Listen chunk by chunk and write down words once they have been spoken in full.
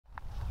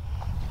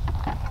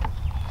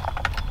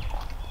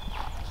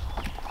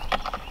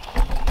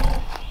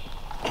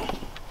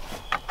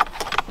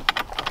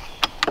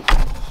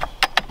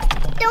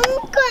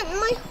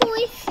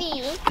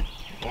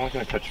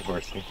gonna cut your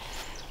varsity.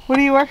 What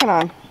are you working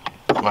on?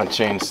 My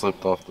chain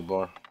slipped off the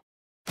bar.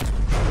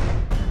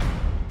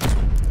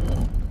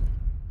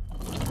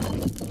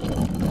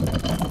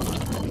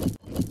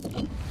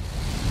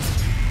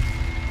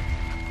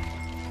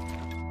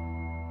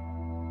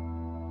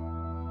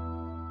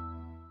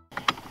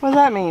 What does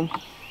that mean?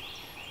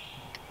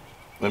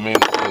 That means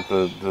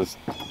that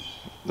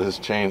this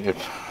chain it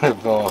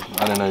fell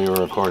off. I didn't know you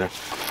were recording.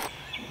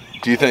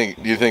 Do you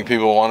think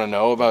people want to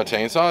know about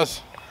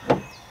chainsaws?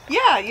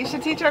 Yeah, you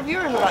should teach our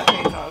viewers about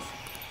chainsaws.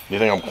 You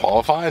think I'm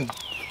qualified?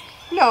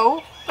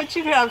 No, but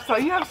you have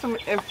some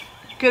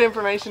good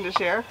information to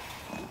share.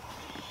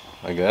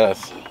 I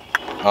guess.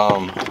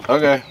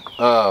 Okay.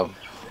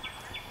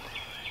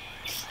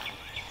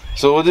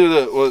 So we'll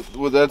do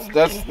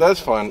that's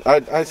fun.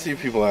 I see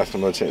people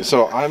asking about chainsaws.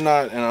 So I'm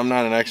not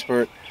an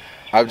expert.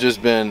 I've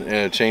just been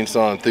a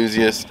chainsaw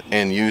enthusiast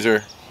and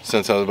user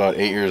since I was about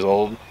 8 years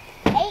old.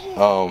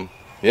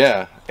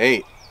 Yeah,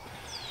 8.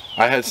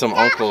 I had some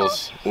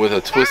uncles with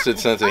a twisted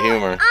sense of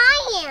humor.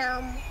 I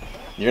am.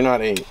 You're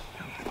not 8.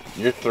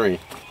 You're 3.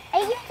 8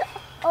 years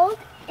old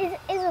is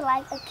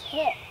like a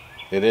kid.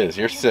 It is.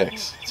 You're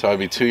 6. So I'd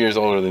be 2 years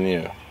older than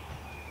you.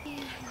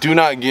 Do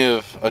not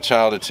give a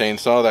child a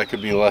chainsaw. That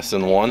could be less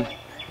than 1.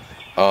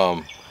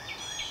 I'm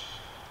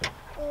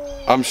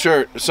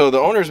sure. So the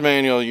owner's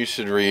manual you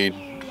should read.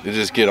 To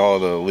just get all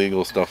the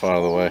legal stuff out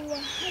of the way.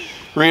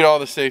 Read all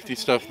the safety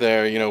stuff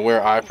there. You know,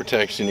 wear eye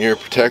protection, ear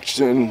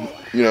protection,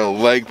 you know,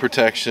 leg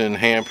protection,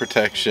 hand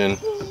protection.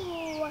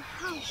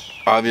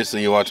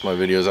 Obviously, you watch my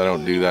videos. I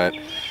don't do that.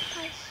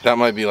 That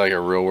might be like a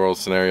real world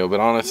scenario. But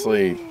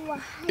honestly,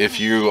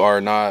 if you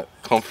are not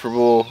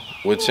comfortable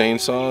with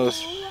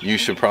chainsaws, you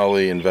should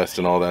probably invest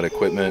in all that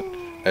equipment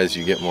as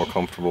you get more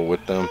comfortable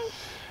with them.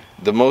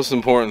 The most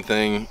important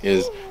thing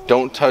is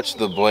don't touch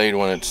the blade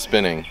when it's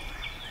spinning.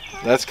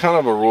 That's kind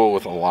of a rule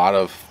with a lot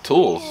of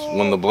tools.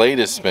 When the blade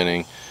is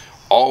spinning,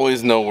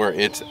 always know where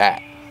it's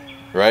at,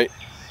 right?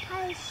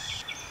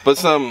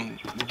 But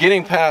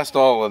getting past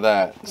all of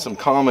that, some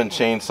common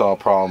chainsaw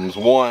problems.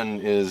 One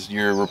is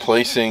you're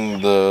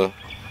replacing the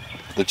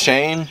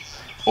chain,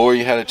 or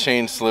you had a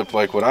chain slip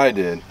like what I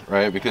did,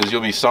 right? Because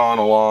you'll be sawing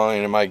along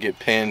and it might get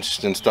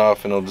pinched and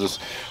stuff, and it'll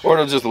just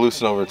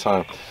loosen over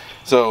time.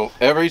 So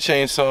every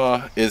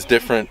chainsaw is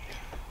different,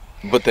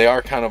 but they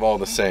are kind of all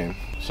the same.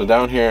 So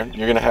down here,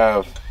 you're gonna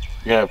have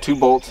 2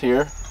 bolts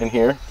here and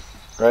here,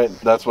 right?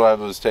 That's what I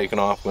was taking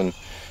off when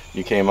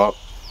you came up.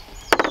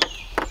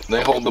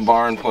 They hold the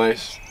bar in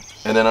place,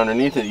 and then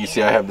underneath it, you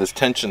see I have this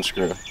tension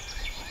screw.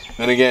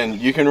 And again,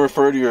 you can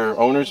refer to your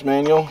owner's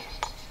manual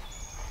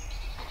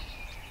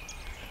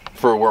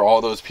for where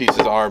all those pieces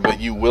are, but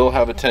you will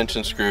have a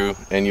tension screw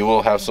and you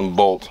will have some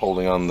bolts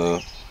holding on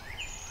the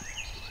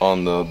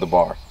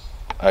bar.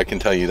 I can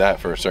tell you that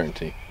for a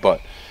certainty. But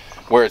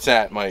where it's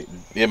at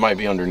it might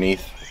be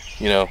underneath,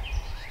 you know.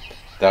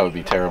 That would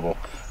be terrible.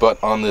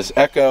 But on this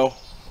Echo,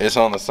 it's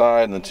on the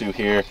side and the 2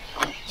 here.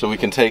 So we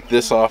can take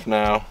this off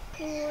now.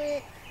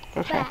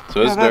 Okay.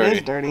 So it's that dirty.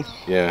 Is dirty.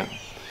 Yeah.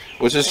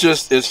 Which is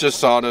it's just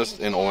sawdust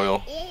and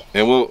oil.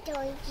 And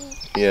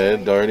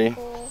it's dirty.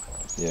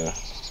 Yeah.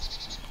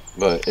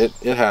 But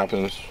it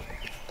happens.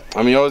 I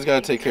mean, you always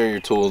gotta take care of your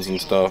tools and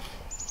stuff.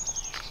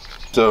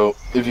 So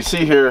if you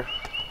see here,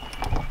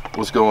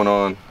 what's going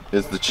on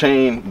is the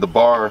chain, the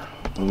bar.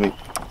 Okay,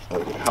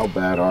 how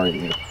bad are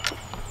you?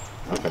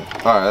 Okay,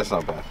 all right, that's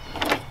not bad.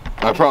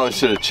 I probably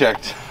should have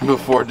checked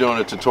before doing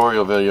a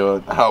tutorial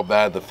video how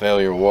bad the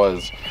failure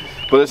was,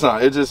 but it's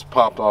not. It just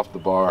popped off the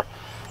bar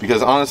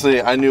because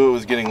honestly, I knew it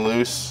was getting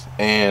loose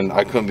and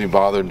I couldn't be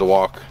bothered to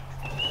walk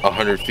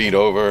 100 feet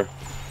over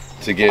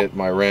to get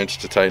my wrench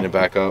to tighten it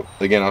back up.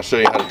 Again, I'll show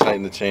you how to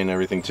tighten the chain and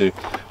everything too.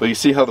 But you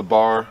see how the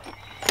bar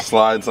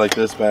slides like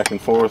this back and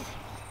forth?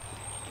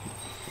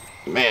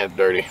 Man, it's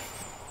dirty.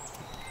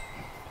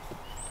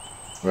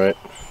 Right?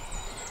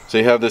 So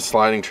you have this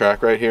sliding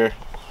track right here.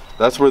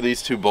 That's where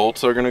these 2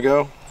 bolts are gonna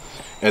go.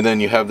 And then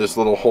you have this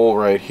little hole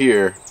right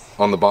here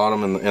on the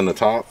bottom and the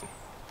top.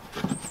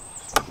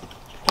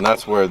 And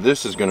that's where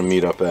this is gonna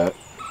meet up at,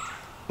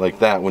 like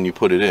that when you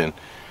put it in.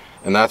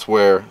 And that's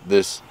where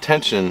this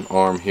tension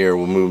arm here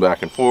will move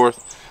back and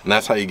forth. And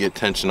that's how you get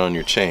tension on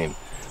your chain.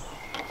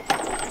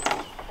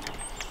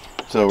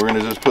 So we're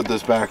gonna just put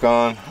this back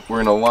on.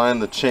 We're gonna line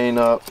the chain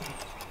up.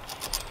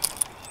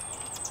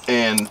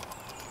 And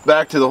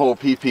back to the whole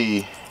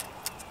PPE.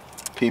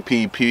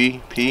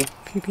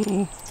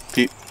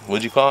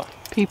 What'd you call it?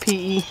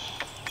 PPE.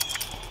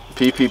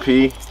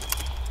 PPP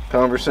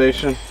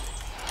conversation.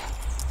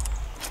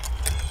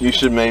 You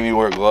should maybe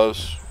wear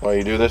gloves while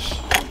you do this.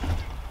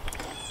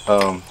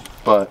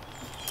 But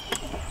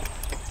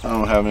I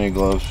don't have any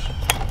gloves.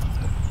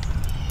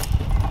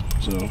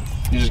 So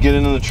you just get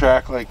into the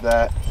track like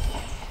that.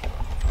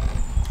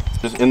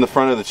 Just in the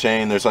front of the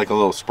chain, there's like a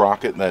little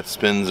sprocket that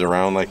spins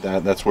around like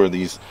that. That's where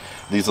these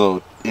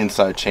little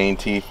inside chain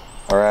teeth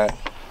are at.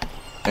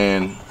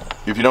 And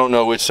if you don't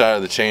know which side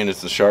of the chain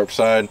is the sharp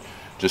side,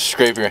 just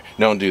scrape your,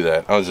 don't do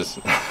that. I was just,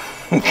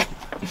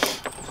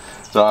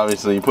 so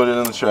obviously you put it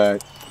in the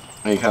track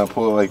and you kind of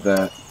pull it like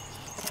that.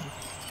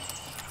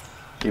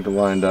 Keep it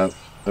lined up.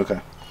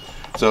 Okay.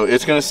 So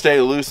it's gonna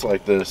stay loose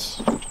like this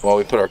while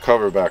we put our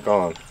cover back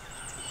on.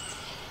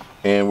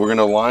 And we're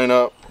gonna line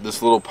up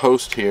this little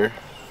post here.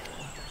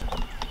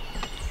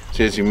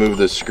 See, as you move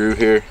this screw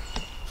here,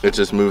 it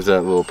just moves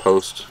that little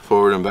post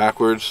forward and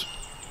backwards.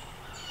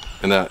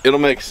 And that it'll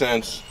make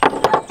sense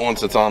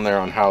once it's on there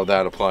on how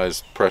that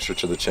applies pressure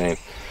to the chain.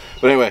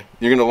 But anyway,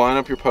 you're gonna line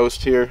up your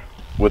post here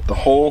with the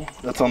hole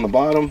that's on the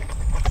bottom.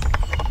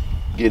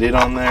 Get it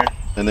on there,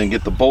 and then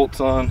get the bolts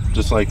on,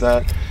 just like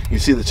that. You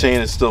see the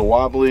chain is still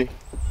wobbly.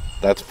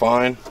 That's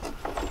fine.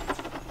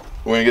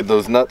 We're gonna get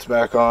those nuts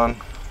back on.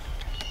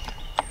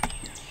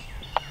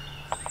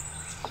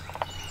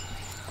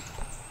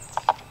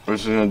 We're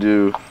just gonna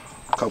do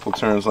a couple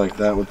turns like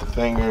that with the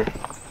finger.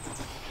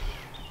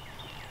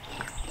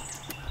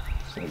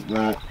 Like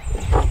that.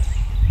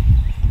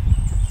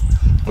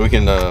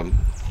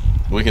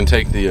 We can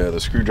take the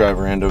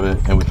screwdriver end of it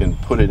and we can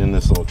put it in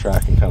this little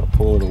track and kind of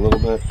pull it a little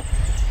bit.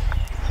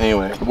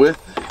 Anyway, with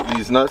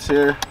these nuts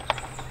here,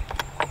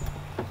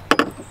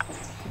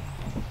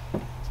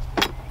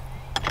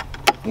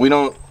 we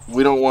don't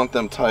want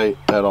them tight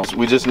at all.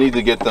 We just need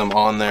to get them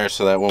on there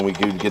so that when we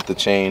do get the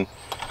chain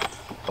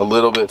a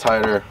little bit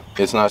tighter,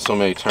 it's not so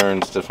many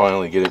turns to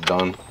finally get it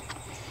done.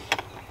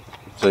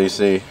 So you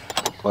see,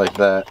 like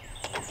that.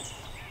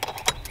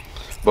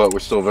 But we're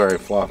still very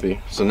floppy.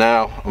 So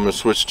now I'm going to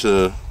switch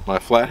to my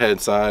flathead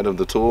side of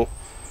the tool,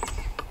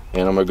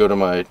 and I'm going to go to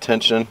my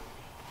tension,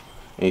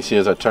 and you see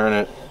as I turn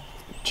it,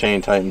 chain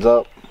tightens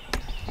up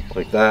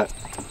like that.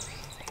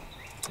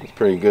 It's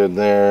pretty good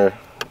there,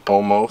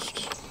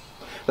 almost.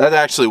 That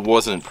actually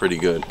wasn't pretty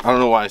good. I don't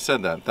know why I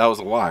said that. That was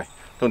a lie.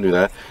 Don't do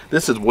that.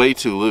 This is way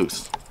too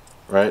loose,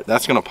 right?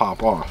 That's going to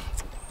pop off.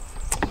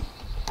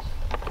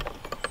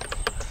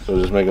 So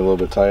just make it a little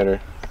bit tighter.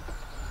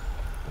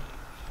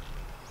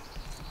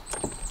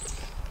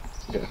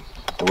 Okay.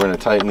 And we're going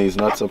to tighten these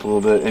nuts up a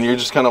little bit, and you're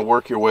just kind of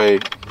work your way.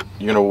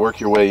 You're going to work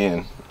your way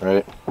in,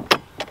 right?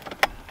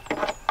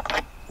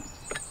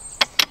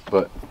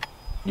 But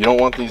you don't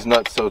want these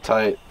nuts so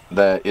tight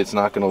that it's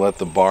not going to let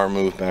the bar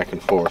move back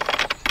and forth.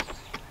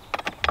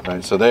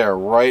 Right, so they are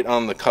right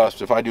on the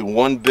cusp. If I do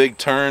one big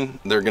turn,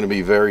 they're going to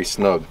be very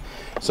snug.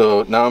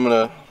 So now I'm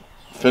going to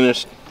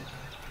finish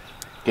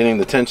getting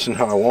the tension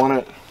how I want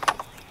it.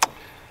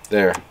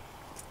 There.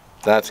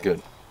 That's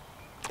good.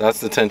 That's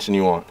the tension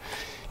you want.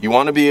 You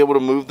want to be able to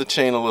move the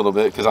chain a little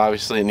bit because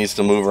obviously it needs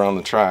to move around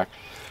the track.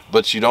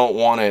 But you don't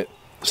want it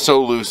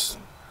so loose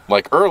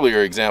like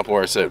earlier example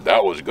where I said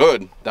that was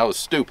good. That was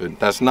stupid.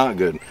 That's not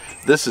good.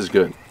 This is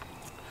good.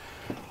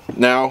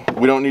 Now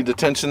we don't need to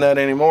tension that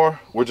anymore.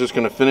 We're just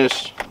going to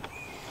finish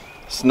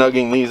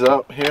snugging these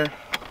up here,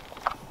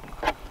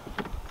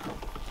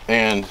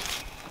 and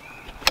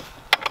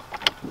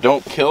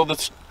don't kill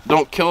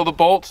the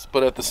bolts,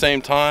 but at the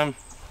same time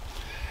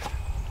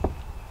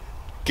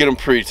get them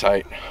pretty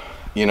tight,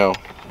 you know,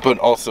 but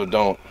also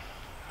don't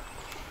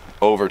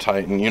over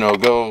tighten, you know,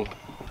 go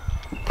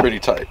pretty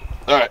tight.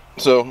 All right,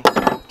 so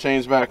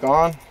chain's back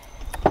on.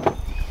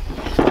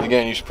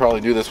 Again, you should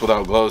probably do this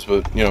without gloves,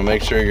 but you know,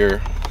 make sure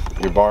your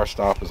bar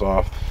stop is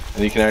off,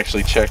 and you can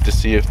actually check to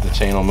see if the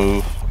chain will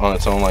move on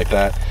its own like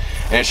that.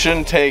 And it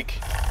shouldn't take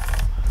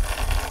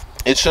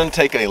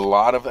a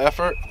lot of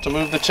effort to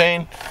move the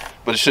chain,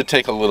 but it should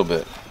take a little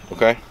bit.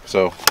 Okay,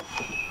 so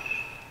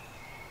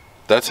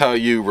that's how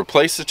you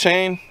replace the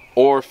chain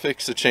or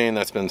fix the chain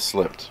that's been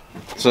slipped.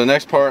 So the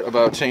next part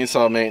about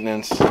chainsaw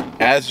maintenance,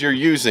 as you're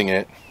using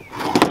it,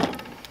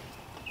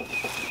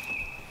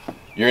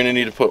 you're going to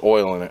need to put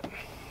oil in it.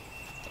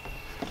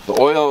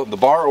 The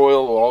bar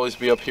oil will always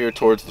be up here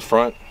towards the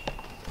front.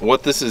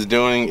 What this is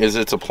doing is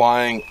it's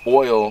applying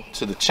oil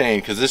to the chain,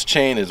 because this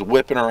chain is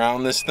whipping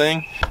around this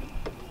thing.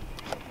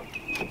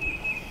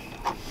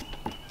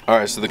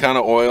 Alright, so the kind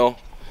of oil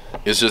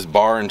is just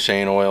bar and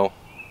chain oil.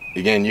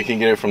 Again, you can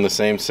get it from the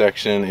same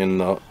section in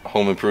the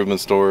home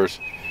improvement stores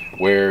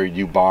where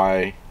you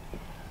buy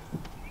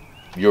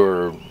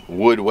your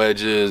wood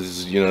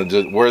wedges, you know,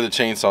 just where the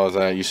chainsaw is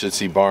at, you should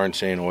see bar and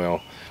chain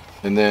oil.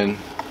 And then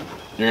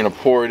you're going to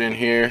pour it in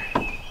here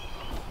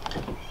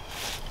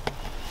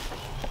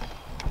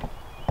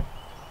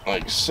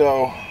like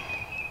so,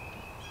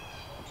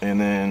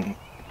 and then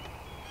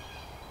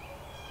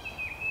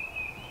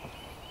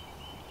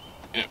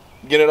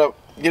get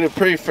it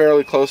pretty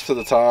fairly close to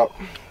the top.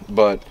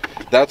 But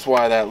that's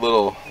why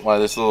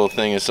this little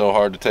thing is so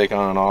hard to take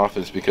on and off,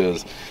 is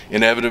because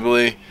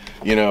inevitably,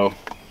 you know,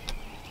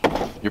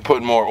 you're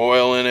putting more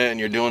oil in it and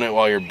you're doing it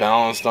while you're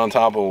balanced on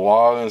top of a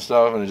log and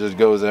stuff, and it just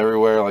goes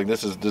everywhere. Like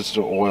this is just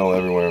oil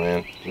everywhere,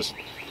 man.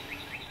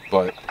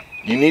 But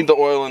you need the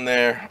oil in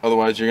there,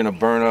 otherwise you're gonna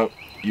burn up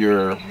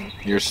your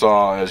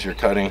saw as you're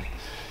cutting.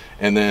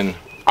 And then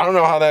I don't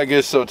know how that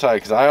gets so tight,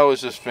 because I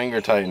always just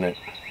finger tighten it.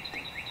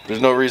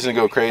 There's no reason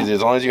to go crazy.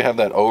 As long as you have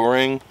that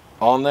O-ring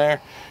on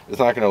there, it's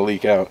not going to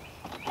leak out.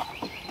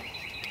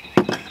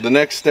 The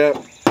next step,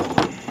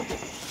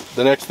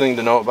 the next thing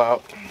to know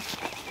about,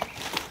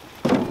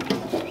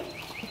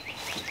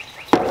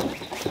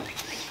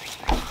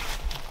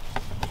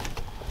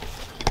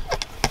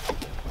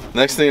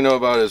 Next thing you know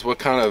about is what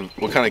kind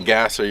of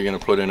gas are you going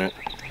to put in it.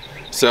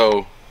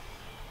 So,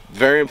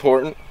 very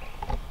important.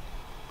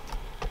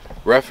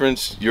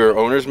 Reference your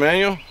owner's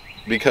manual,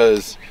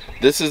 because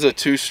this is a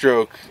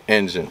 2-stroke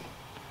engine,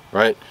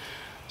 right?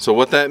 So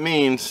what that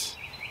means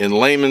in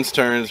layman's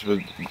terms,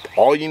 with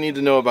all you need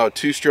to know about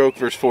 2-stroke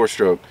versus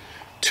 4-stroke.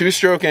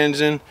 2-stroke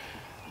engine,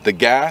 the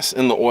gas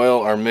and the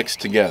oil are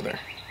mixed together.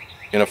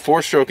 In a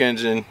 4-stroke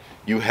engine,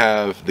 you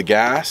have the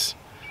gas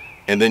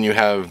and then you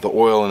have the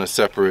oil in a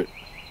separate,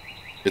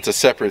 it's a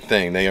separate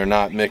thing. They are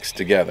not mixed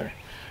together,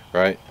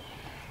 right?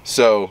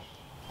 So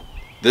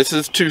this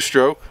is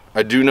 2-stroke.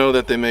 I do know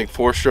that they make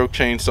 4-stroke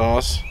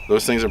chainsaws.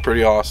 Those things are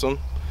pretty awesome.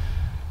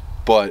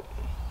 But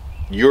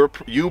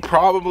you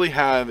probably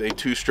have a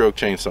 2-stroke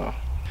chainsaw.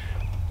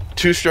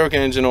 2-stroke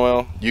engine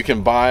oil, you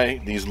can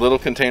buy these little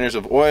containers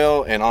of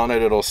oil, and on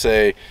it it'll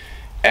say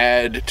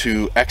add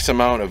to X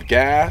amount of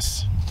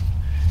gas,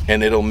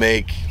 and it'll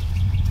make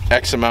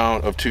X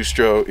amount of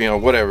 2-stroke, you know,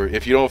 whatever.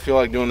 If you don't feel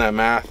like doing that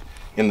math,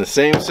 in the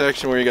same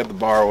section where you got the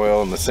bar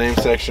oil, in the same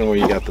section where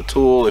you got the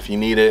tool, if you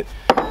need it,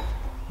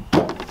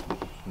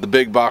 the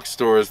big box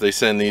stores, they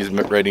send these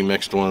ready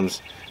mixed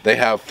ones. They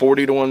have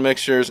 40-to-1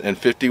 mixtures and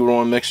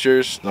 50-to-1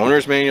 mixtures. The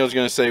owner's manual is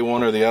going to say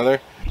one or the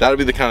other. That'll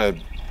be the kind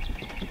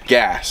of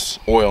gas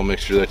oil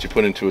mixture that you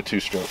put into a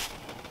 2-stroke.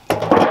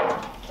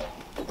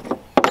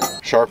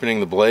 Sharpening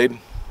the blade,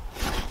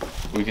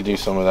 we could do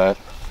some of that.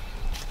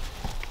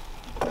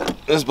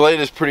 This blade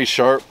is pretty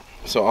sharp,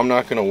 so I'm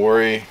not going to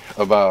worry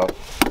about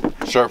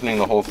sharpening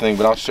the whole thing,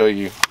 but I'll show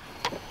you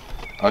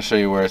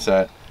where it's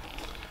at.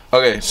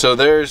 Okay, so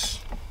there's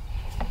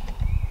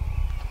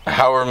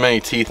however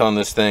many teeth on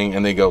this thing,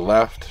 and they go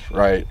left,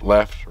 right,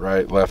 left,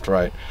 right, left,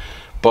 right.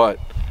 But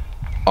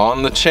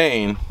on the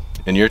chain,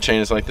 and your chain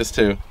is like this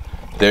too,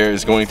 there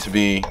is going to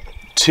be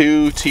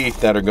 2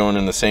 teeth that are going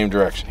in the same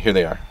direction. Here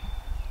they are,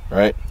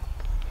 right?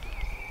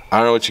 I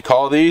don't know what you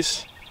call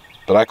these,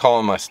 but I call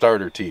them my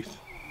starter teeth.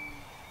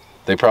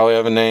 They probably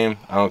have a name,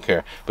 I don't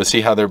care. But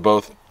see how they're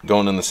both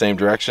going in the same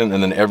direction,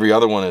 and then every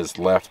other one is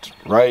left,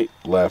 right,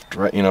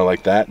 you know,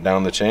 like that,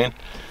 down the chain.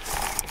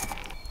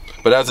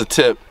 But as a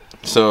tip,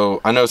 so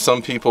I know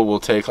some people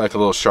will take like a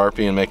little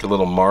Sharpie and make a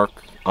little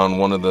mark on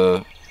one of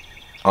the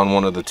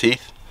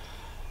teeth.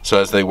 So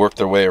as they work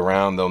their way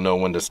around, they'll know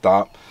when to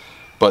stop.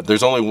 But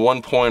there's only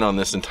one point on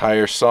this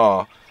entire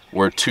saw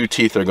where 2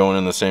 teeth are going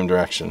in the same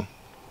direction.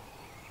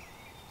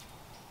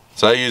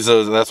 So I use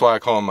those, that's why I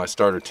call them my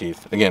starter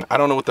teeth. Again, I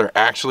don't know what they're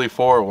actually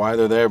for or why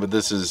they're there, but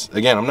this is,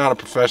 again, I'm not a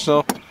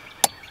professional,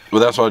 but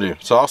that's what I do.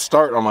 So I'll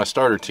start on my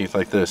starter teeth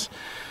like this.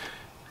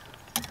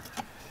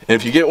 And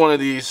if you get one of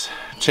these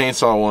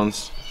chainsaw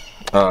ones,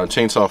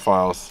 chainsaw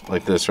files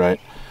like this, right?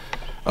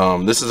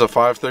 This is a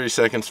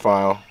 5/32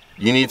 file.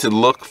 You need to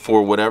look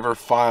for whatever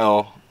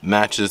file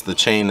matches the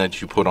chain that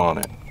you put on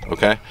it,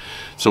 okay?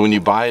 So when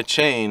you buy a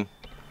chain,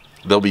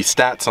 there'll be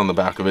stats on the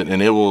back of it,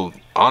 and it will,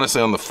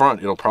 honestly on the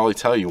front, it'll probably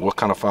tell you what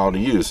kind of file to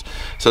use.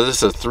 So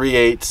this is a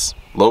 3/8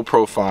 low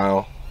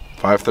profile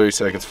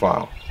 5/32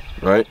 file,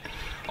 right?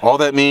 All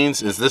that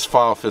means is this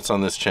file fits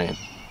on this chain.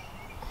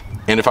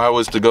 And if I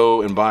was to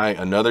go and buy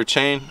another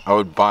chain, I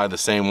would buy the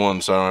same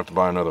one so I don't have to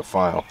buy another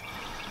file.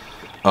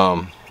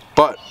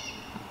 But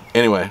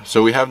anyway,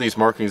 so we have these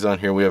markings on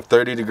here. We have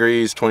 30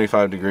 degrees,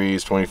 25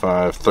 degrees,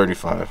 25,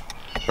 35,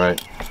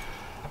 right?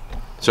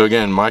 So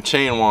again, my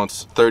chain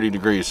wants 30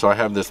 degrees, so I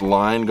have this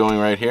line going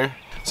right here.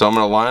 So I'm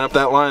going to line up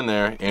that line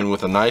there, and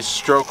with a nice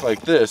stroke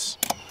like this,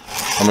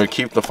 I'm going to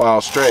keep the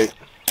file straight.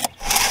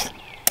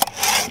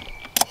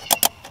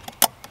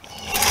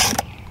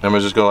 I'm going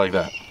to just go like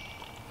that.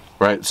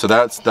 Right? So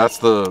that's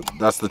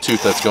the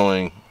tooth that's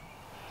going,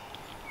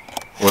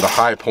 where the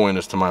high point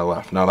is to my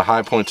left. Now the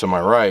high point to my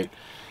right,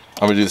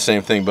 I'm going to do the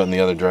same thing but in the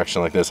other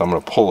direction like this. I'm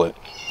going to pull it,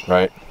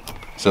 right?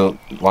 So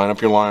line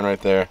up your line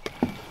right there.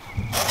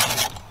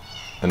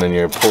 And then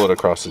you pull it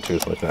across the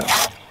tooth like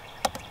that.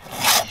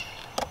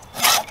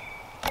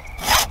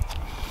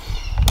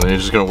 And you're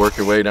just going to work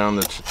your way down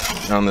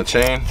the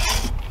chain.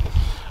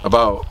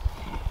 About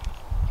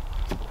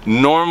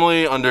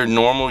normally under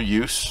normal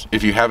use,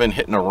 if you haven't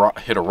hit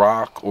a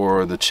rock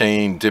or the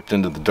chain dipped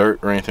into the dirt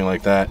or anything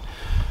like that,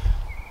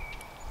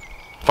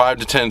 5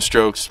 to 10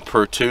 strokes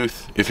per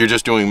tooth if you're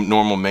just doing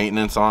normal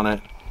maintenance on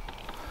it.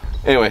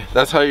 Anyway,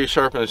 that's how you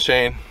sharpen a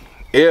chain.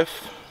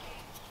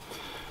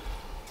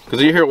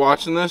 Because you're here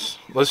watching this,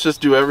 let's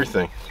just do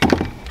everything.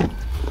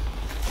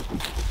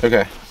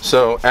 Okay,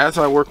 so as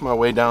I work my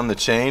way down the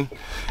chain,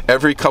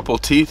 every couple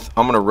teeth,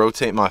 I'm going to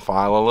rotate my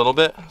file a little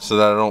bit so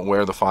that I don't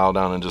wear the file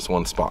down in just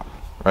one spot,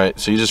 right?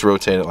 So you just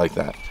rotate it like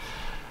that.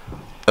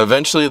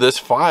 Eventually this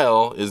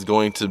file is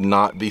going to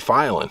not be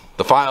filing.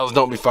 The files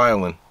don't be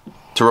filing.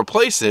 To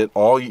replace it,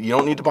 you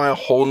don't need to buy a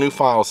whole new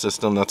file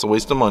system. That's a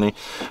waste of money.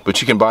 But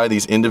you can buy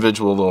these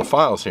individual little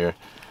files here.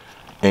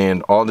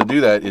 And all to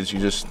do that is you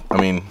just, I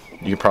mean,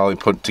 you can probably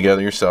put it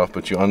together yourself,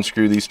 but you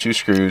unscrew these 2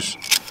 screws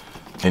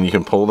and you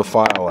can pull the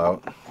file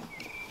out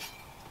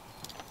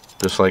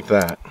just like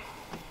that.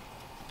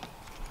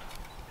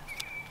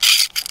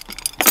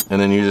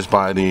 and then you just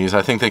buy these.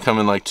 I think they come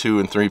in like 2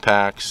 and 3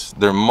 packs.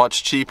 They're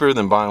much cheaper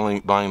than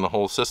buying the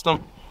whole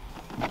system.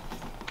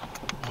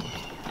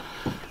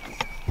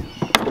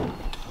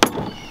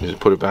 You just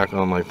put it back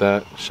on like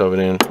that, shove it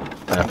in,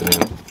 tap it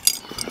in,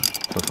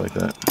 stuff like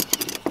that.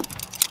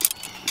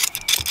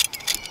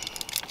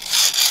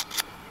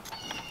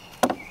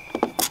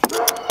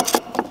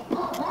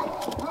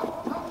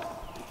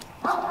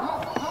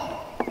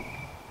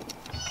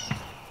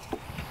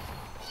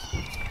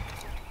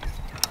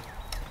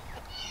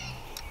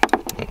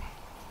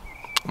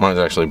 Mine's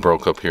actually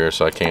broke up here,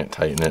 so I can't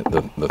tighten it.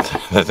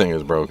 The thing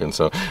is broken,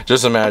 so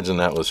just imagine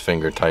that was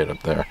finger tight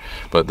up there.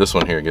 But this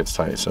one here gets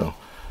tight, so.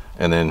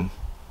 And then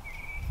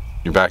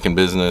you're back in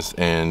business,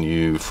 and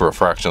you, for a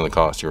fraction of the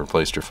cost, you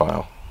replaced your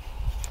file.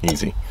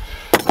 Easy.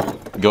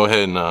 Go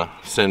ahead and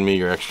send me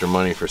your extra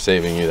money for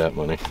saving you that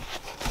money.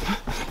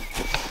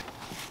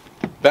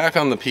 Back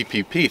on the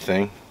PPP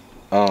thing.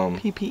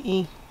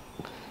 PPE.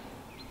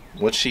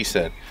 What she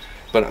said.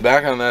 But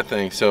back on that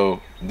thing,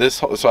 so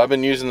I've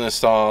been using this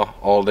saw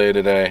all day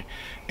today,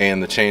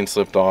 and the chain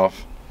slipped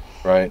off,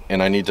 right?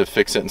 And I need to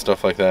fix it and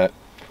stuff like that.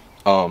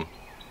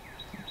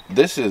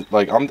 This is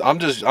like I'm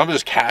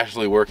just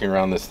casually working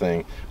around this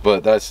thing,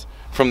 but that's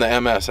from the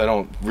MS. I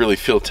don't really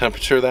feel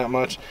temperature that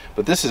much,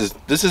 but this is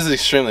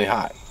extremely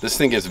hot. This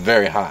thing gets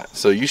very hot,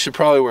 so you should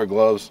probably wear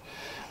gloves.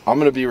 I'm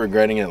gonna be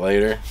regretting it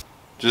later.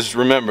 Just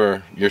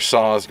remember, your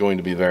saw is going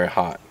to be very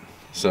hot,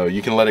 so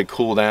you can let it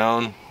cool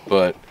down,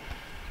 but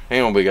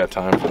ain't nobody got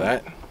time for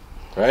that,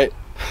 right?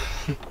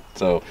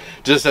 So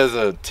just as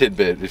a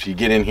tidbit, if you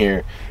get in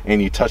here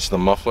and you touch the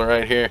muffler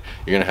right here,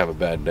 you're gonna have a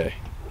bad day,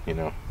 you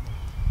know.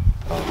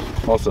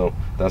 Also,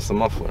 that's the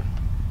muffler.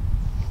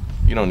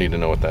 You don't need to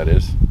know what that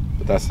is,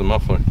 but that's the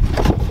muffler.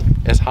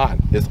 It's hot.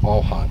 It's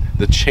all hot.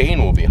 The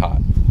chain will be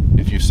hot.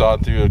 If you saw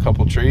it through a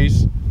couple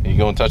trees and you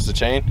go and touch the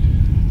chain,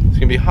 it's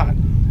gonna be hot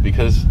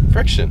because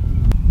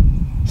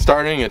friction.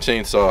 Starting a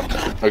chainsaw.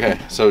 Okay,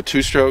 so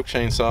 2-stroke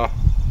chainsaw.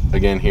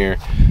 Again here,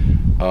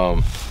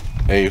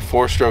 a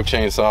 4-stroke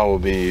chainsaw will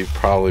be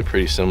probably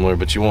pretty similar,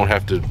 but you won't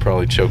have to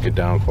probably choke it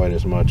down quite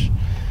as much.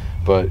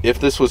 But if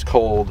this was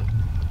cold,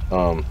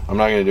 I'm not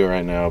gonna do it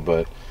right now,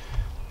 but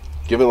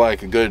give it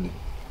like a good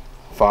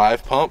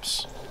 5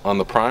 pumps on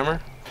the primer,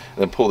 and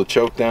then pull the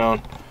choke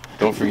down.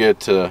 Don't forget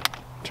to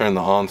turn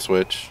the on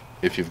switch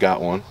if you've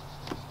got one.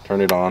 Turn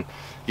it on.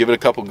 Give it a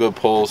couple good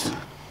pulls,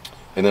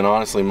 and then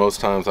honestly, most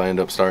times I end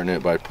up starting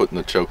it by putting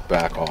the choke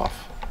back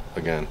off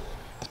again.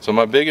 So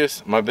my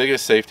biggest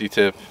safety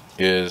tip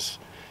is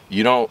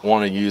you don't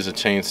want to use a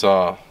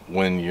chainsaw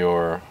when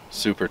you're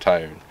super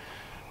tired.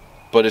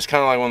 But it's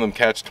kind of like one of them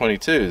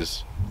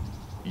catch-22s.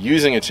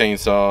 Using a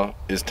chainsaw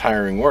is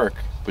tiring work,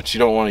 but you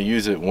don't want to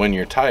use it when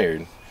you're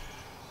tired.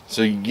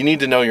 So you need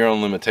to know your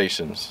own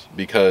limitations,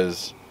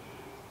 because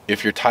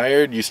if you're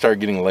tired, you start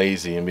getting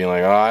lazy and being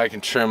like, oh, I can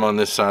trim on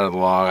this side of the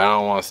log, I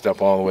don't want to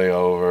step all the way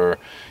over,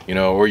 you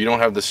know, or you don't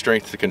have the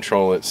strength to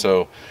control it.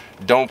 So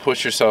don't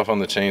push yourself on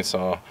the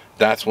chainsaw.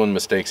 That's when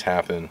mistakes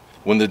happen.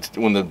 When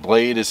the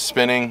blade is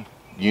spinning,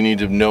 you need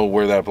to know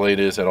where that blade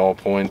is at all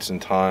points in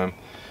time.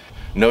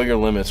 Know your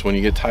limits. When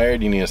you get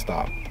tired, you need to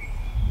stop,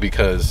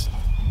 because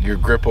your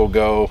grip will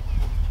go.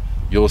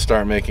 You'll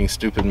start making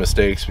stupid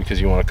mistakes because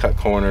you want to cut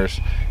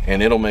corners,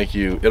 and it'll make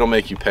you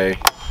pay.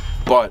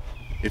 But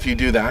if you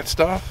do that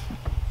stuff,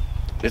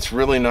 it's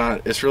really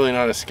not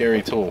a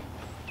scary tool.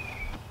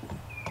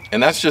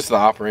 And that's just the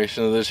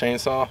operation of the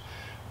chainsaw.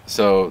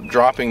 So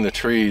dropping the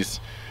trees,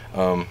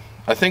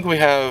 I think we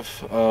have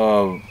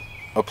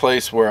a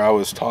place where I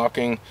was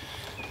talking.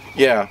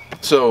 Yeah,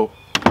 so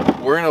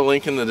we're gonna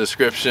link in the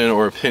description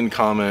or a pinned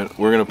comment.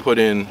 We're gonna put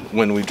in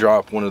when we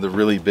drop one of the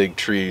really big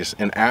trees,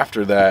 and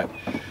after that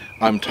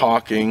I'm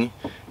talking,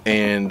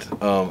 and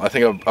I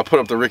think I put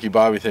up the Ricky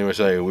Bobby thing, which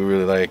we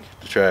really like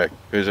the track.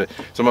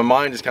 So my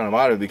mind is kind of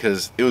out of it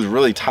because it was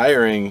really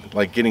tiring,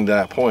 like getting to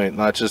that point,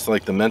 not just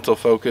like the mental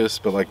focus,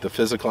 but like the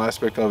physical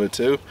aspect of it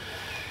too.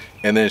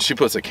 And then she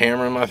puts a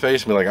camera in my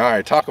face and be like, all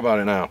right, talk about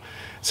it now.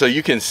 So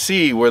you can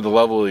see where the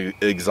level of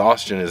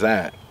exhaustion is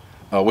at.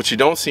 What you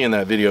don't see in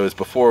that video is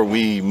before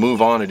we move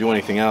on or do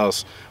anything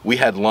else, we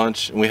had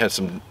lunch, and we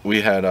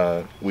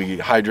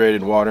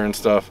hydrated water and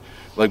stuff.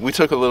 Like, we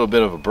took a little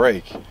bit of a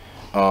break.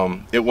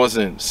 It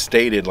wasn't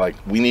stated like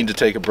we need to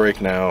take a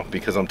break now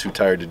because I'm too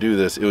tired to do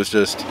this. It was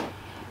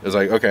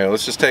like, okay,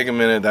 let's just take a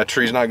minute. That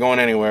tree's not going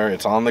anywhere.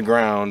 It's on the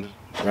ground,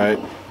 right?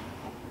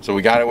 So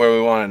we got it where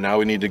we want it. Now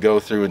we need to go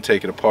through and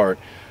take it apart.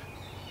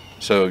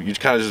 So you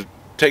kind of just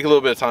take a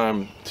little bit of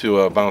time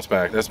to bounce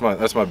back. That's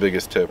my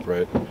biggest tip,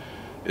 right?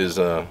 Is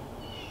and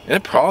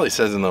it probably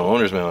says in the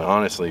owner's manual,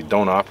 honestly,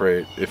 don't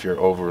operate if you're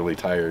overly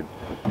tired.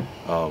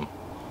 And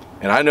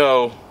I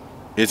know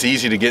it's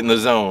easy to get in the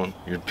zone.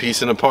 You're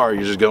piecing apart.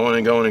 You're just going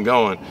and going and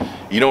going.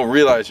 You don't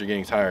realize you're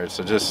getting tired.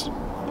 So just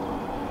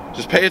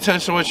pay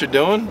attention to what you're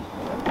doing.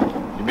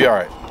 You'll be all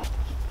right.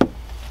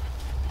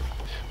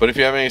 But if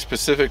you have any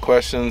specific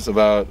questions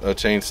about a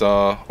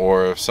chainsaw,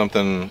 or if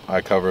something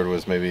I covered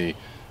was maybe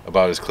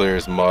about as clear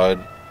as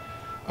mud,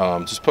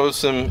 just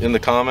post them in the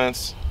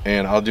comments.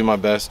 and I'll do my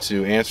best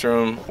to answer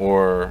them,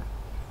 or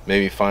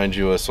maybe find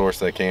you a source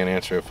that can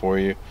answer it for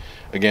you.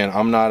 Again,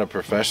 I'm not a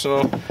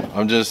professional,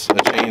 I'm just a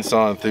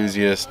chainsaw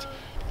enthusiast.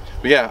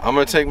 But yeah, I'm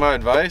gonna take my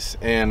advice,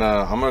 and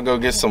I'm gonna go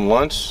get some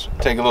lunch,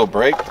 take a little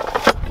break,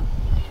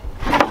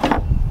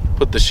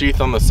 put the sheath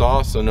on the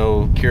saw so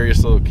no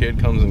curious little kid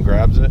comes and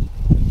grabs it.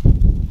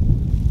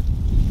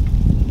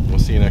 We'll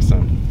see you next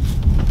time.